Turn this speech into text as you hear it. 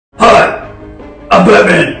I'm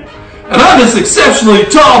Batman. And I'm his exceptionally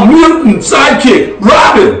tall mutant sidekick,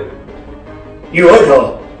 Robin. You are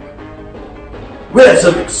tall. We have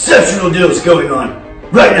some exceptional deals going on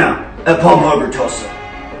right now at Palm Harbor Tulsa.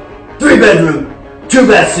 3-bedroom,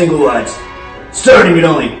 2-bath single wides, starting at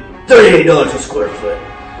only $38 a square foot.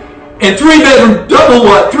 And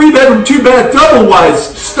 3-bedroom, 2-bath double wides,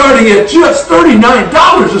 starting at just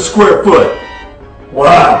 $39 a square foot.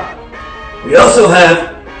 Wow. We also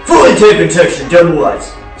have fully tape and texture double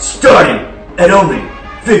wides, starting at only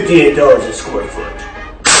 $58 a square foot.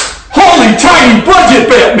 Holy tiny budget,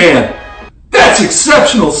 Batman! That's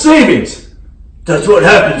exceptional savings. That's what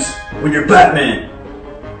happens when you're Batman.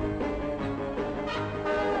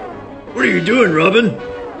 What are you doing, Robin?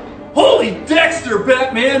 Holy Dexter,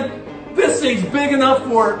 Batman! This thing's big enough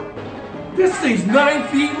for... This thing's 9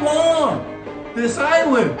 feet long! This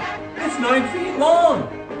island, it's 9 feet long!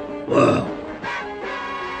 Wow.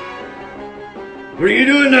 What are you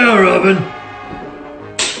doing now, Robin?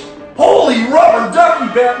 Holy rubber ducky,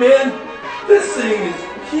 Batman! This thing is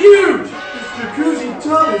huge! This jacuzzi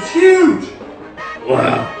tub is huge!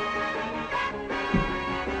 Wow.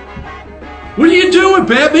 What are you doing,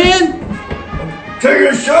 Batman? Taking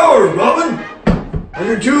a shower, Robin! And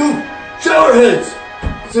your 2 shower heads!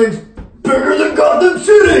 Thing's bigger than Gotham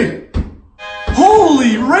City!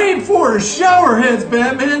 Holy rainforest shower heads,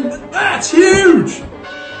 Batman! That's huge!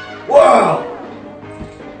 Wow!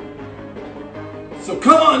 So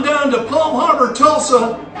come on down to Palm Harbor,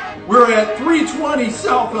 Tulsa. We're at 320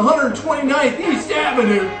 South 129th East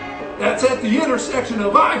Avenue. That's at the intersection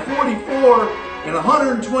of I-44 and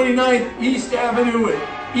 129th East Avenue in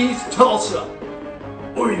East Tulsa.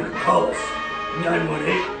 Or you can call us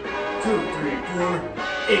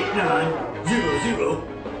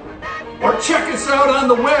 918-234-8900. Or check us out on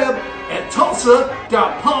the web at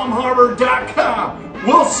tulsa.palmharbor.com.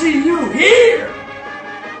 We'll see you here!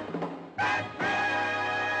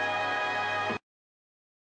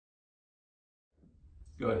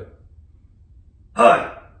 Go ahead.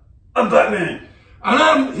 Hi, I'm Batman. And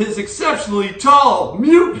I'm his exceptionally tall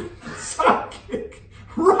mutant sidekick,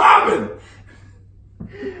 Robin.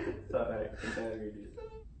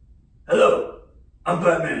 Hello, I'm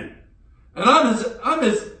Batman. And I'm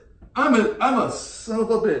a son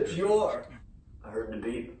of a bitch. You are. I heard the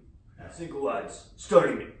beep. Single wides,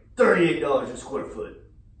 starting at $38 a square foot.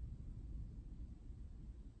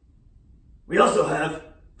 We also have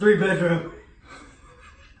 3-bedroom.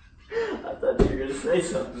 I thought you were going to say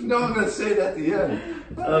something. No, I'm going to say it at the end.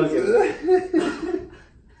 Okay.